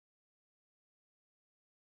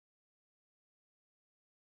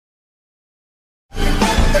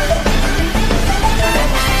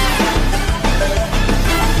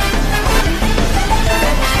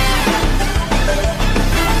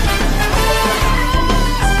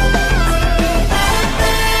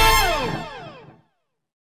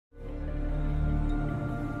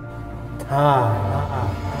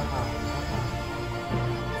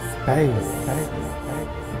Space.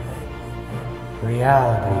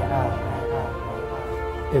 Reality.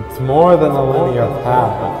 It's more than a linear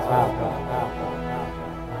path.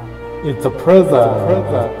 It's a prism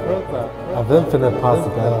of infinite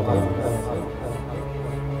possibilities,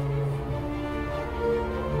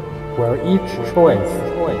 where each choice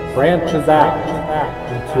branches out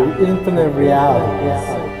into infinite realities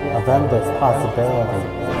of endless possibilities.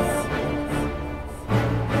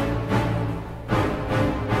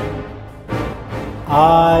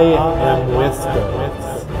 I am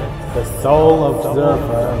Whispers, the sole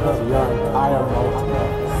observer of your entire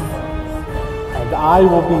multiverse, and I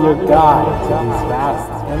will be your guide to these vast,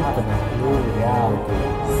 infinite new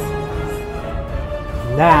realities.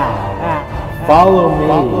 Now, follow me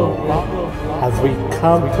as we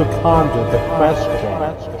come to conjure the question,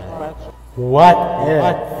 what if?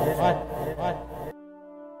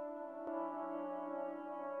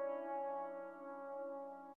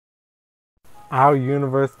 Our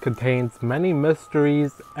universe contains many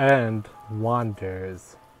mysteries and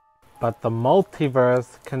wonders, but the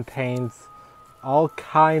multiverse contains all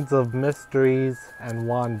kinds of mysteries and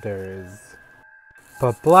wonders.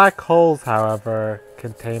 But black holes, however,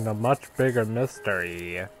 contain a much bigger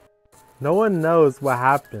mystery. No one knows what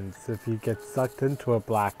happens if you get sucked into a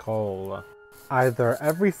black hole. Either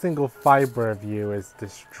every single fiber of you is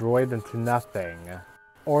destroyed into nothing,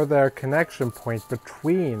 or there are connection points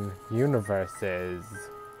between universes.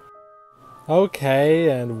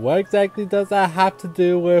 Okay, and what exactly does that have to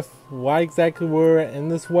do with why exactly we're in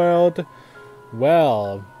this world?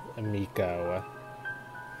 Well, amigo,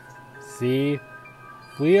 see,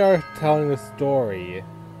 we are telling a story.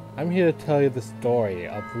 I'm here to tell you the story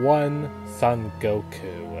of one Son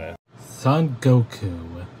Goku. Son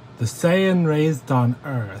Goku, the Saiyan raised on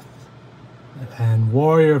Earth, and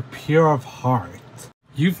warrior pure of heart.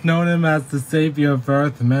 You've known him as the savior of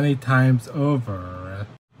Earth many times over.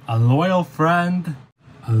 A loyal friend,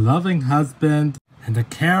 a loving husband, and a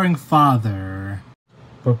caring father.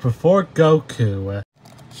 But before Goku,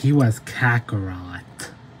 he was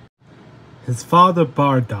Kakarot. His father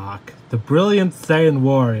Bardock, the brilliant Saiyan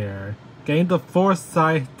warrior, gained a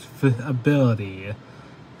foresight ability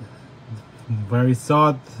where he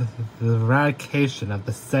saw the eradication of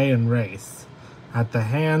the Saiyan race at the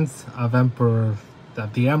hands of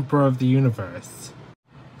the Emperor of the Universe,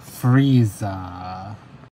 Frieza.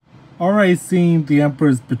 Already seen the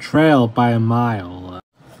Emperor's betrayal by a mile,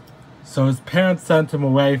 so his parents sent him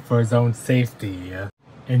away for his own safety.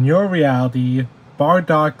 In your reality,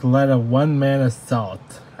 Bardock led a one-man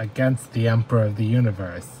assault against the Emperor of the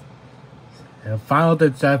Universe, in a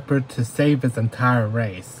final-ditch effort to save his entire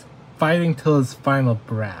race, fighting till his final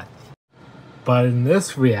breath. But in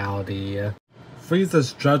this reality,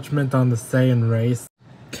 Frieza's judgment on the Saiyan race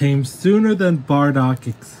came sooner than Bardock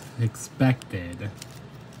expected.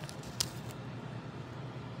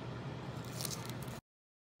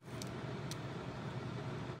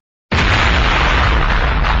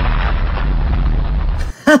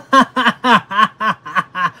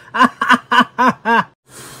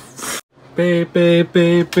 Beep, beep,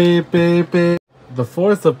 beep, beep, beep, beep. The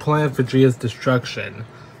force of Planet Vegeta's destruction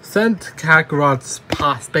sent Kakarot's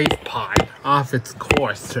space pod off its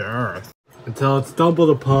course to Earth until it stumbled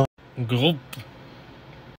upon Gulp.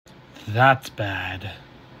 That's bad.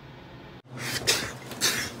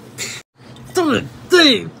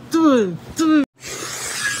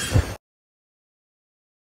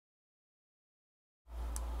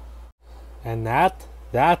 And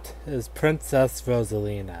that is Princess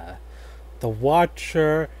Rosalina, the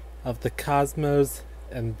Watcher of the Cosmos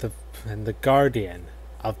and the Guardian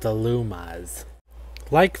of the Lumas.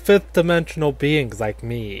 Like fifth dimensional beings like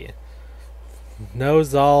me,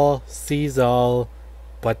 knows all, sees all,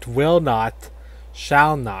 but will not,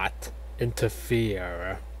 shall not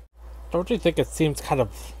interfere. Don't you think it seems kind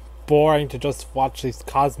of boring to just watch these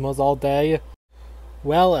cosmos all day?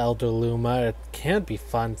 Well, Elder Luma, it can be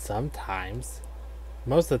fun sometimes.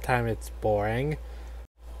 Most of the time it's boring.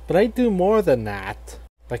 But I do more than that,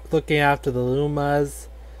 like looking after the Lumas,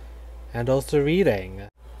 and also reading.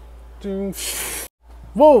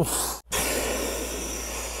 Whoa!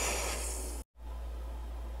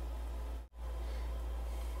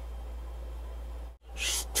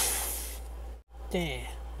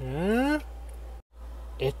 Huh?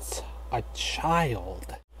 It's a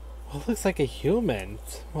child. Well, it looks like a human.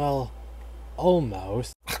 Well,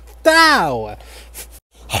 almost. Ow!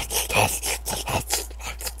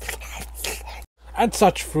 And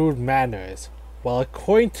such rude manners. Well,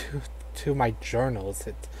 according to my journals,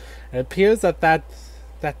 it appears that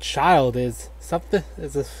that child is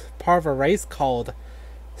a part of a race called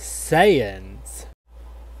Saiyans.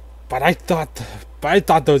 But I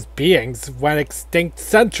thought those beings went extinct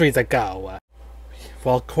centuries ago.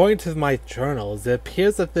 Well, according to my journals, it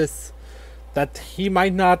appears that he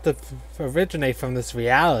might not originate from this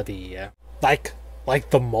reality. Like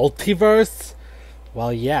the multiverse?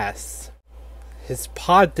 Well, yes. His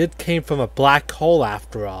pod came from a black hole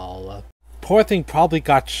after all. Poor thing probably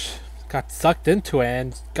got sucked into it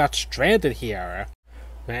and got stranded here.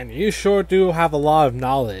 Man, you sure do have a lot of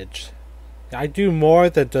knowledge. I do more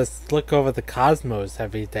than just look over the cosmos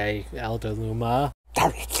every day, Elder Luma.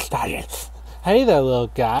 Hey there, little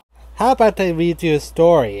guy. How about I read you a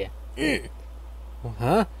story?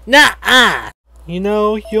 Huh? Nah-ah! You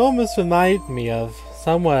know, you almost remind me of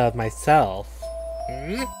somewhat of myself.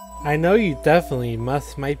 I know you definitely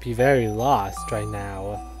might be very lost right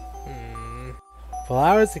now. Well,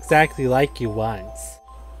 I was exactly like you once.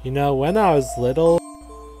 You know, when I was little,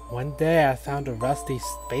 one day I found a rusty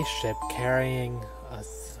spaceship carrying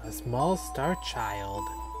a small star child.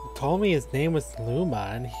 He told me his name was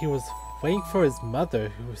Luma and he was waiting for his mother,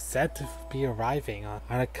 who was said to be arriving on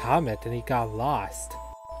a comet, and he got lost.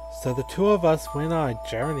 So the two of us went on a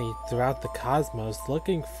journey throughout the cosmos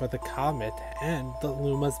looking for the comet and the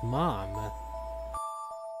Luma's mom.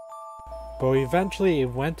 But we eventually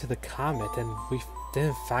went to the comet and we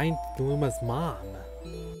didn't find Luma's mom.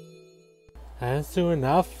 And soon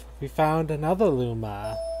enough, we found another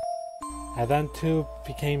Luma. And then two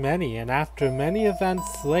became many, and after many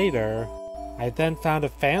events later, I then found a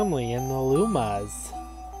family in the Lumas.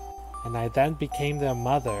 And I then became their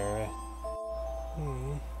mother.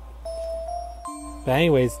 But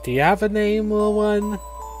anyways, do you have a name, little one?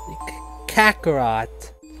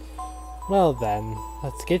 Kakarot. Well then,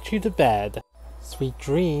 let's get you to bed. Sweet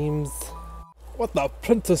dreams. What the,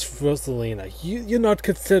 Princess Rosalina? You're not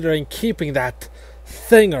considering keeping that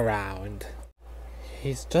thing around?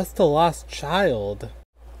 He's just a lost child.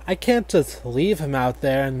 I can't just leave him out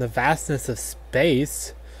there in the vastness of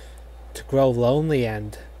space to grow lonely,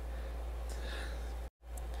 and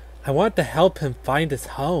I want to help him find his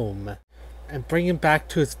home and bring him back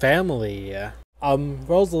to his family.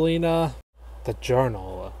 Rosalina, the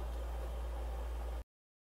journal.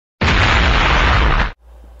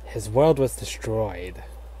 His world was destroyed.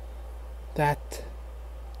 That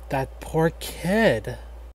poor kid.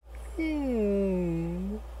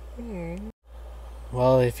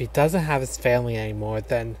 Well, if he doesn't have his family anymore,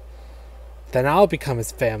 then I'll become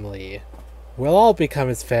his family. We'll all become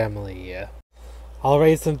his family. I'll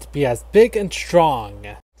raise him to be as big and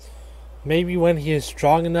strong. Maybe when he is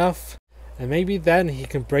strong enough, and maybe then he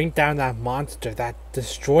can bring down that monster that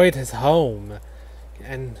destroyed his home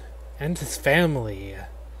and his family.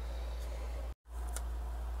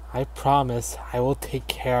 I promise I will take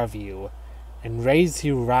care of you and raise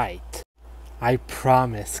you right. I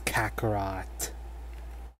promise, Kakarot.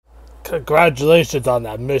 Congratulations on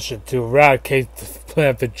that mission to eradicate the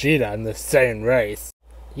planet Vegeta and the Saiyan race.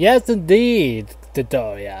 Yes, indeed,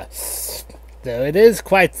 Dodoria. Though it is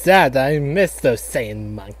quite sad that I miss those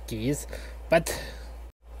Saiyan monkeys, but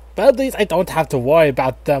at least I don't have to worry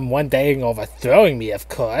about them one day overthrowing me, of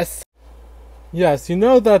course. Yes, you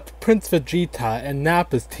know that Prince Vegeta and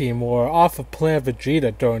Nappa's team were off of planet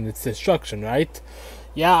Vegeta during its destruction, right?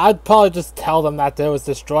 Yeah, I'd probably just tell them that it was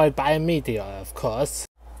destroyed by a meteor, of course.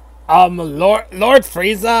 Lord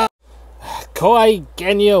Frieza? Koi,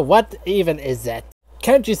 Ginyu, what even is it?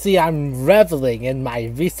 Can't you see I'm reveling in my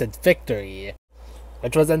recent victory?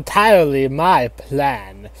 Which was entirely my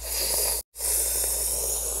plan.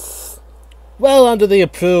 Well, under the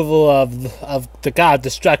approval of the god of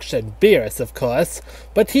destruction, Beerus, of course.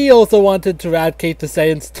 But he also wanted to eradicate the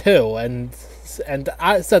Saiyans too, and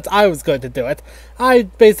since I was going to do it, I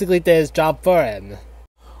basically did his job for him.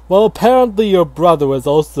 Well, apparently your brother was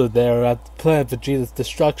also there at Planet Vegeta's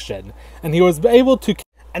destruction, and he was able to...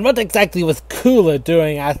 And what exactly was Cooler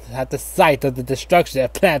doing at the site of the destruction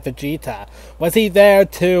of Planet Vegeta? Was he there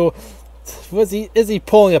to... Is he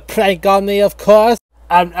pulling a prank on me, of course?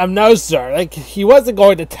 No, sir. Like, he wasn't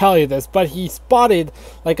going to tell you this, but he spotted,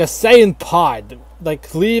 like, a Saiyan pod,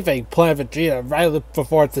 like, leaving Planet Vegeta right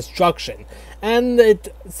before its destruction. And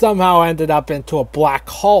it somehow ended up into a black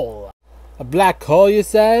hole. A black hole, you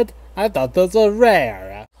said? I thought those were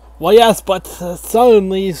rare. Well, yes, but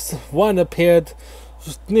suddenly one appeared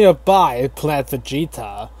nearby Planet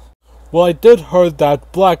Vegeta. Well, I did heard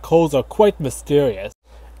that black holes are quite mysterious.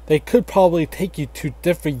 They could probably take you to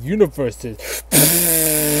different universes.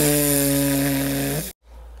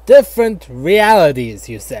 Different realities,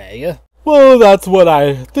 you say? Well, that's what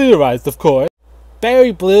I theorized, of course.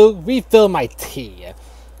 Berry Blue, refill my tea.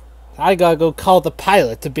 I gotta go call the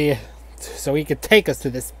pilot so he could take us to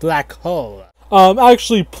this black hole.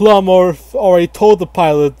 Actually, Plum already told the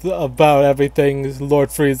pilot about everything, Lord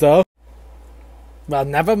Frieza. Well,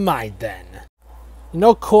 never mind then. You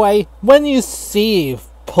know, Koi, when you see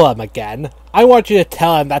Plum again, I want you to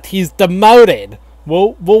tell him that he's demoted.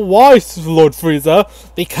 Well, why, Lord Frieza?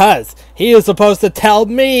 Because he is supposed to tell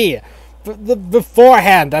me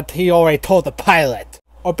beforehand that he already told the pilot.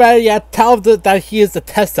 Or better yet, tell him that he is the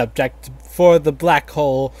test subject for the black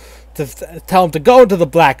hole, to tell him to go into the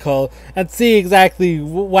black hole and see exactly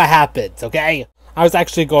what happens, okay? I was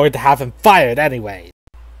actually going to have him fired anyway.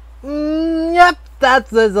 Yep,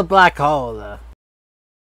 that's a black hole.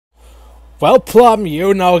 Well, Plum,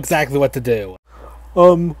 you know exactly what to do.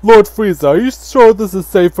 Lord Frieza, are you sure this is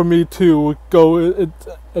safe for me to go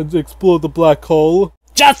and explore the black hole?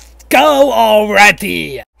 Just go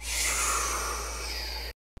already!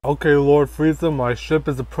 Okay, Lord Frieza, my ship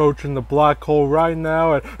is approaching the black hole right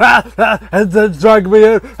now, and then drag me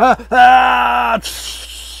in.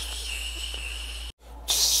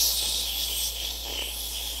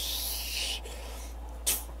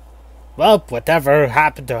 Well, whatever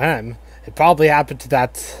happened to him, it probably happened to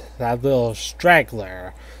that little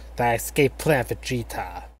straggler that escaped Planet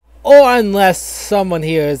Vegeta. Or unless someone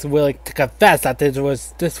here is willing to confess that this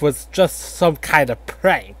was just some kind of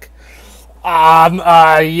prank.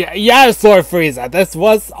 Yes, Lord Frieza, this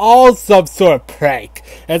was all some sort of prank.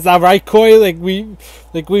 Is that right, Koi? Like we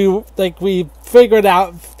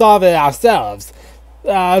thought of it ourselves.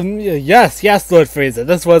 Yes, Lord Frieza,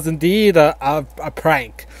 this was indeed a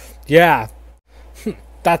prank. Yeah,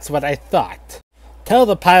 that's what I thought. Tell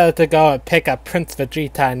the pilot to go and pick up Prince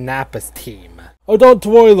Vegeta and Nappa's team. Oh, don't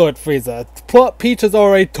worry, Lord Frieza. Peach has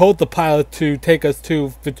already told the pilot to take us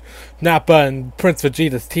to Nappa and Prince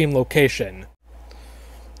Vegeta's team location.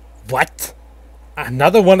 What?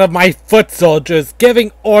 Another one of my foot soldiers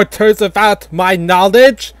giving orders without my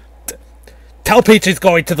knowledge? Tell Peach he's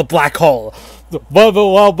going to the black hole.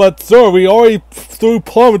 Well, but sir, we already threw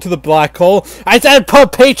Plum into the black hole. I said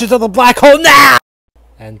put Peach into the black hole now!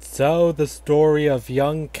 And so the story of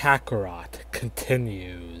young Kakarot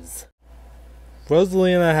continues.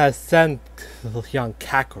 Rosalina has sent young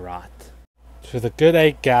Kakarot to the Good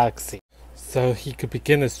Egg Galaxy so he could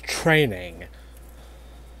begin his training.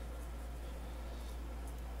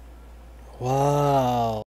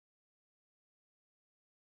 Wow.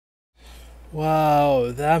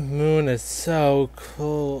 Wow, that moon is so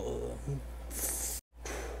cool.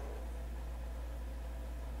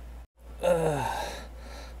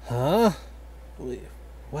 Huh?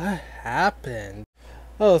 What happened?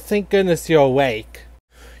 Oh, thank goodness you're awake.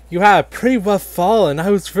 You had a pretty rough fall, and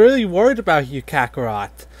I was really worried about you,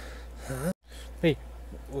 Kakarot. Huh? Wait,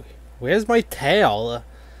 where's my tail?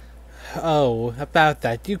 Oh, about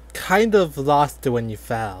that. You kind of lost it when you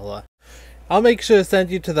fell. I'll make sure to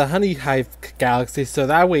send you to the Honey Hive Galaxy so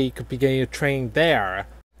that way you could begin your training there.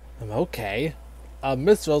 Okay.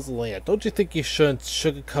 Miss Rosalina, don't you think you shouldn't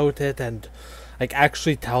sugarcoat it and,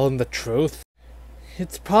 actually tell him the truth?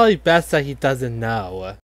 It's probably best that he doesn't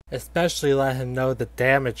know. Especially let him know the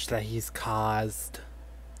damage that he's caused.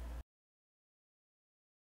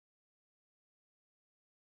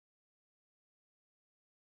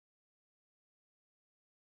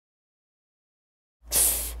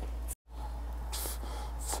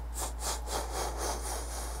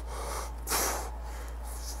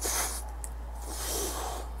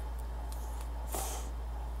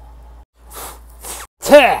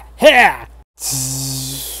 Here!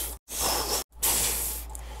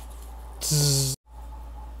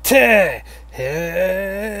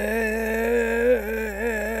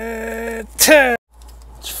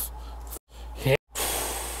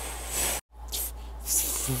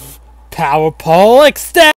 Power pole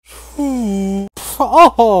extend!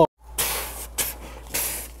 Oh!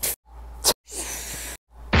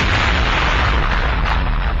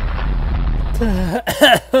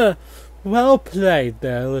 Well played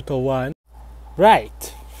there, little one.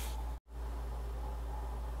 Right.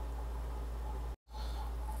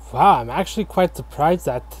 Wow, I'm actually quite surprised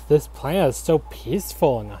that this planet is so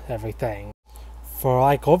peaceful and everything.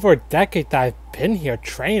 For over a decade that I've been here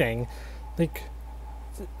training,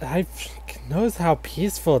 I've noticed how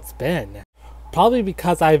peaceful it's been. Probably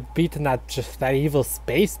because I've beaten that evil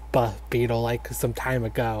space beetle some time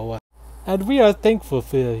ago. And we are thankful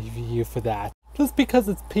for you for that. Just because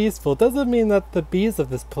it's peaceful doesn't mean that the bees of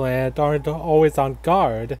this planet aren't always on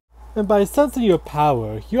guard. And by sensing your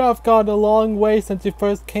power, you have gone a long way since you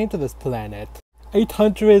first came to this planet.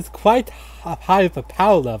 800 is quite high of a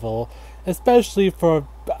power level, especially for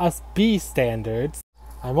us bee standards.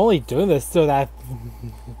 I'm only doing this so that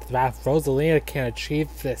Rosalina can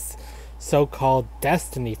achieve this so-called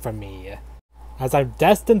destiny for me. As I'm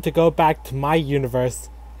destined to go back to my universe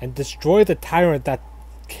and destroy the tyrant that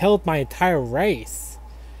killed my entire race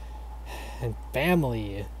and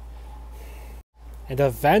family and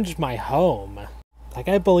avenge my home. Like,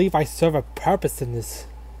 I believe I serve a purpose in this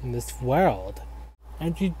world.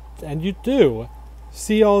 And you do.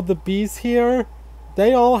 See all the bees here?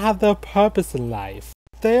 They all have their purpose in life.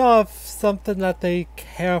 They all have something that they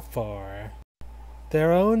care for.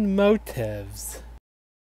 Their own motives.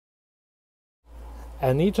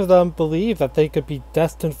 And each of them believe that they could be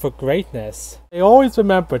destined for greatness. They always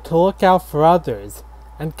remember to look out for others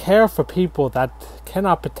and care for people that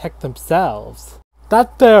cannot protect themselves.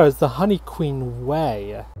 That there is the Honey Queen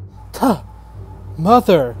way. Tuh!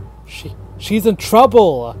 Mother! She's in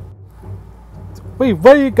trouble! Wait,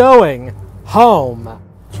 where are you going? Home.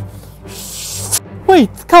 Wait,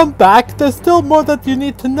 come back! There's still more that you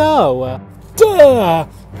need to know! Duh!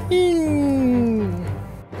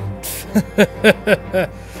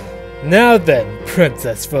 Now then,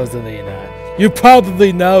 Princess Rosalina, you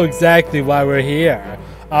probably know exactly why we're here.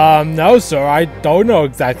 No sir, I don't know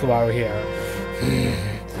exactly why we're here.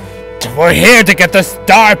 We're here to get the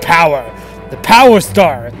star power! The power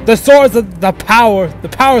star! The source of the power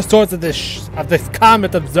source of this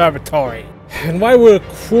Comet Observatory! And why would a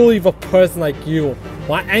cruel evil person like you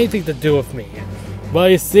want anything to do with me? Well,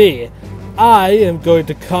 you see, I am going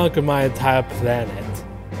to conquer my entire planet.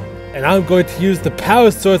 And I'm going to use the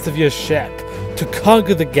power source of your ship to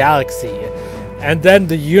conquer the galaxy, and then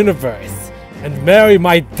the universe, and marry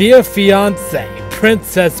my dear fiancée,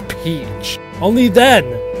 Princess Peach. Only then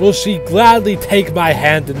will she gladly take my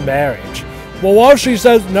hand in marriage. Well, what if she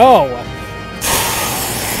says no?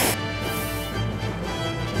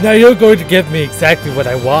 Now you're going to give me exactly what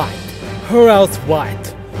I want. Or else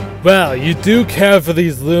what? Well, you do care for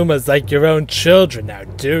these Lumas like your own children now,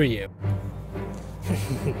 do you?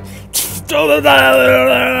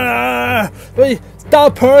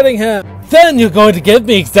 Stop hurting him! Then you're going to give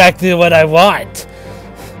me exactly what I want!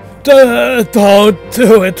 Don't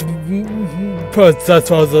do it, Princess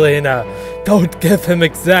Rosalina! Don't give him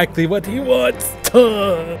exactly what he wants!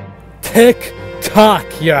 Tick-tock,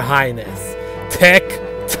 your highness!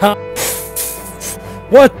 Tick-tock!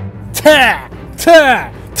 What?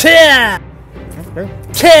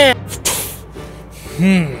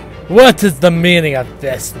 What is the meaning of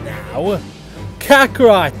this now?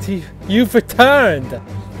 Kakarot, you've returned!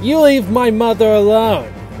 You leave my mother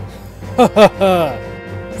alone!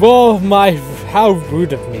 Well, how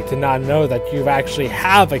rude of me to not know that you actually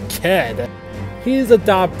have a kid! He's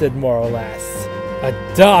adopted, more or less.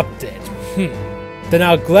 Adopted? Then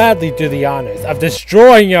I'll gladly do the honors of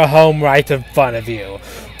destroying your home right in front of you.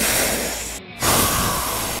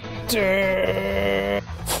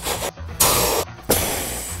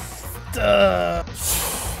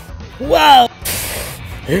 Well,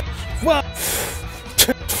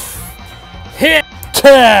 hit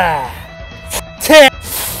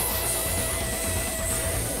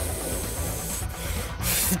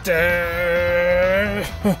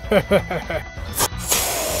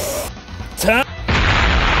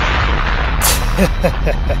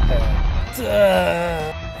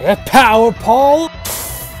power pole.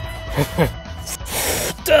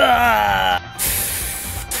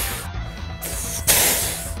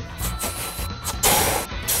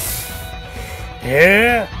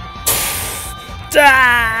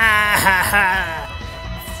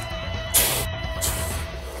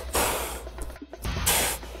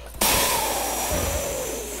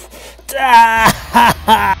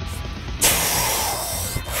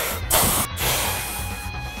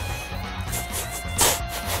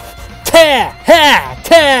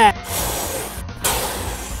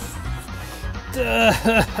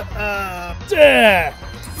 Yeah.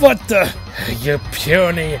 What the? You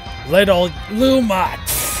puny little Luma!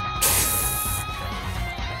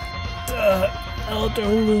 Elder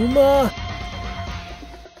Luma?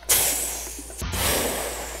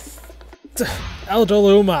 Elder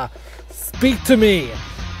Luma, speak to me!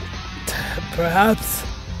 Perhaps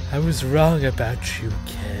I was wrong about you,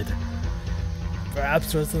 kid.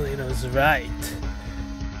 Perhaps Rosalina's right.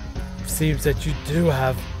 Seems that you do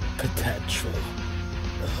have potential.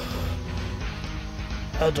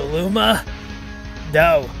 Elder Luma?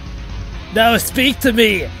 No. No, speak to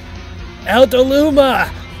me! Elder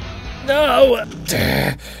Luma! No!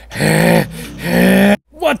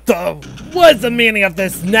 What is the meaning of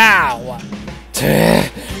this now?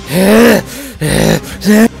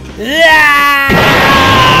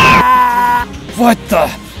 What the?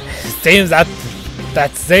 Seems that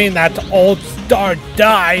that seeing that old star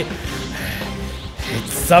die, it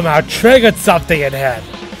somehow triggered something in him.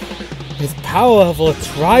 His power level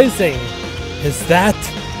is rising. Is that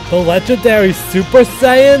the legendary Super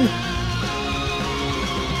Saiyan?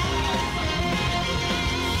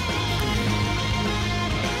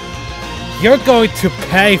 You're going to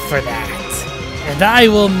pay for that, and I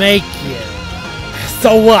will make you.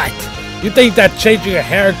 So what? You think that changing your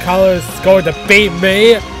hair color is going to beat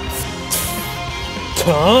me?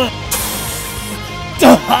 Huh?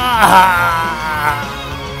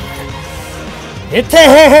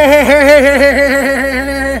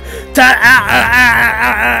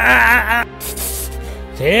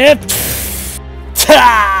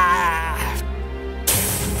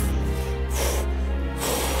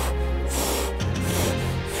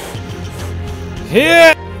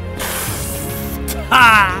 Here!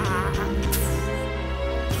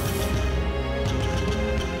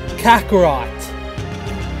 Kakarot!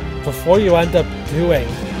 Before you end up doing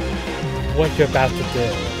what you're about to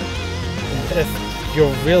do, if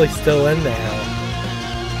you're really still in there,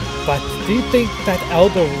 but do you think that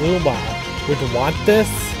Elder Luma would want this?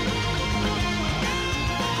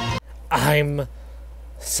 I'm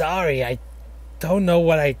sorry, I don't know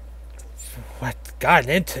what got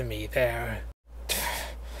into me there.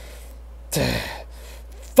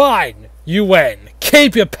 Fine, you win.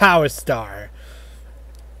 Keep your power star.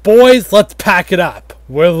 Boys, let's pack it up.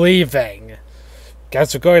 We're leaving.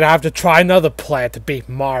 Guess we're going to have to try another plan to beat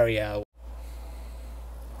Mario.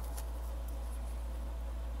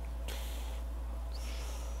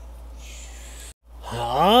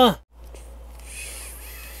 Huh?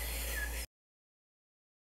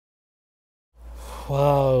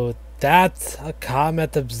 Whoa, that's a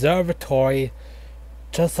Comet Observatory.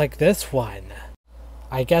 Just like this one.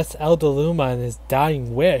 I guess Elder Luma in his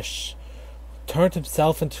dying wish turned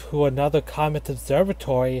himself into another Comet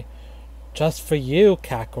Observatory just for you,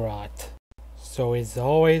 Kakarot. So he's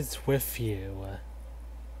always with you.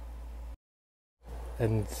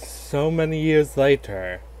 And so many years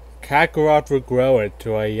later, Kakarot will grow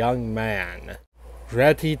into a young man,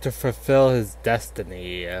 ready to fulfill his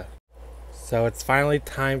destiny. So it's finally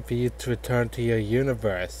time for you to return to your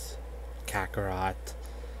universe, Kakarot.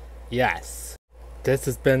 Yes, this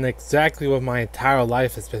has been exactly what my entire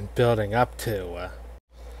life has been building up to.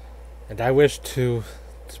 And I wish to,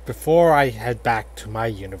 before I head back to my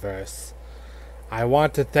universe, I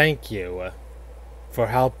want to thank you for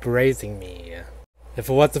help raising me. If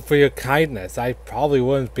it wasn't for your kindness, I probably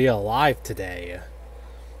wouldn't be alive today.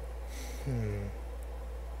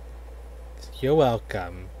 You're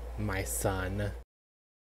welcome, my son.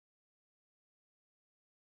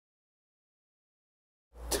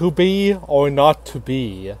 To be or not to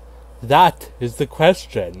be, that is the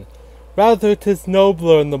question. Rather, it is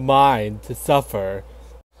nobler in the mind to suffer.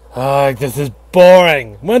 Ugh, this is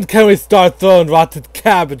boring. When can we start throwing rotten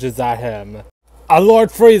cabbages at him? Lord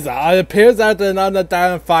Frieza, it appears that an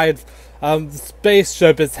unidentified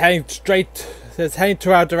spaceship is heading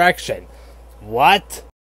to our direction. What?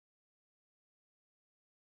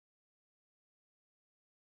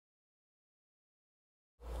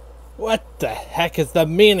 What the heck is the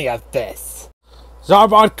meaning of this?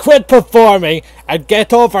 Zarbon, quit performing and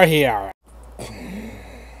get over here!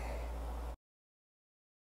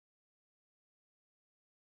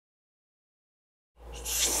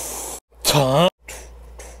 Huh?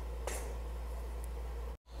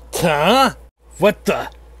 What the?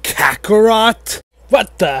 Kakarot?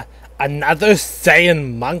 What the? Another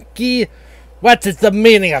Saiyan monkey? What is the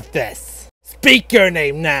meaning of this? Speak your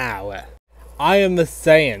name now! I am the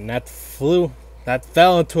Saiyan that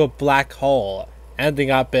fell into a black hole,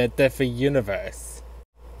 ending up in a different universe.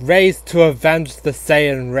 Raised to avenge the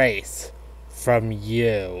Saiyan race from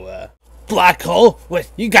you. Black hole?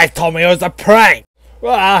 Wait, you guys told me it was a prank!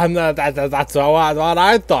 Well, that's what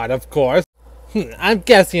I thought, of course. I'm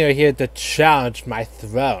guessing you're here to challenge my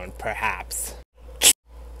throne, perhaps.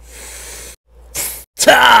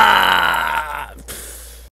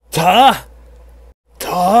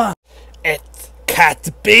 It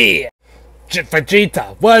can't be!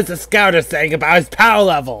 Vegeta, what is the scouter saying about his power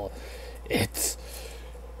level? It's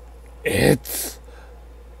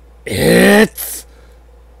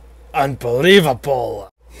unbelievable.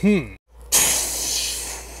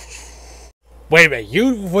 Wait a minute,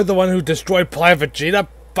 you were the one who destroyed Planet Vegeta?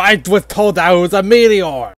 I was told that it was a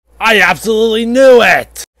meteor! I absolutely knew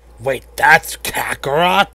it! Wait, that's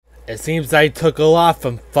Kakarot? It seems that he took a lot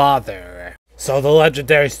from Father. So the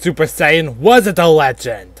legendary Super Saiyan wasn't a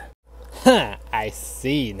legend! Huh, I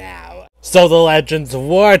see now. So the legends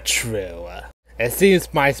were true. It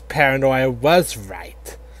seems my paranoia was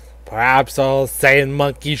right. Perhaps all Saiyan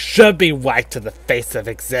monkey should be wiped to the face of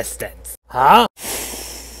existence. Huh?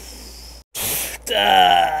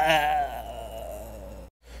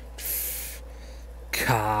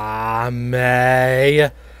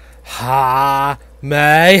 Kamehameha!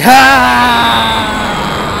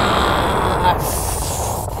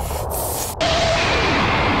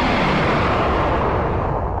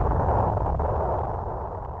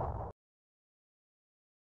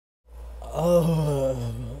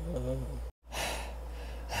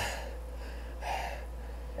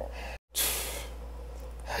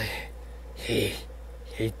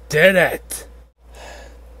 He did it!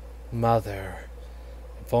 Mother,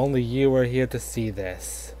 if only you were here to see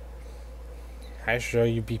this. I'm sure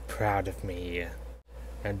you'd be proud of me.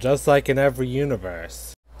 And just like in every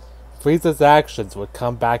universe, Frieza's actions would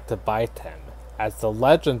come back to bite him, as the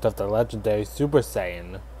legend of the legendary Super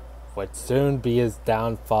Saiyan would soon be his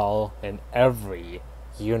downfall in every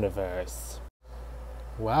universe.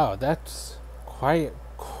 Wow, that's quite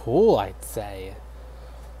cool, I'd say.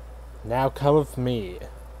 Now come with me.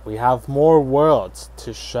 We have more worlds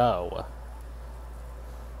to show.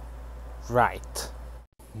 Right.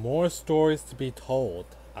 More stories to be told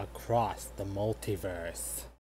across the multiverse.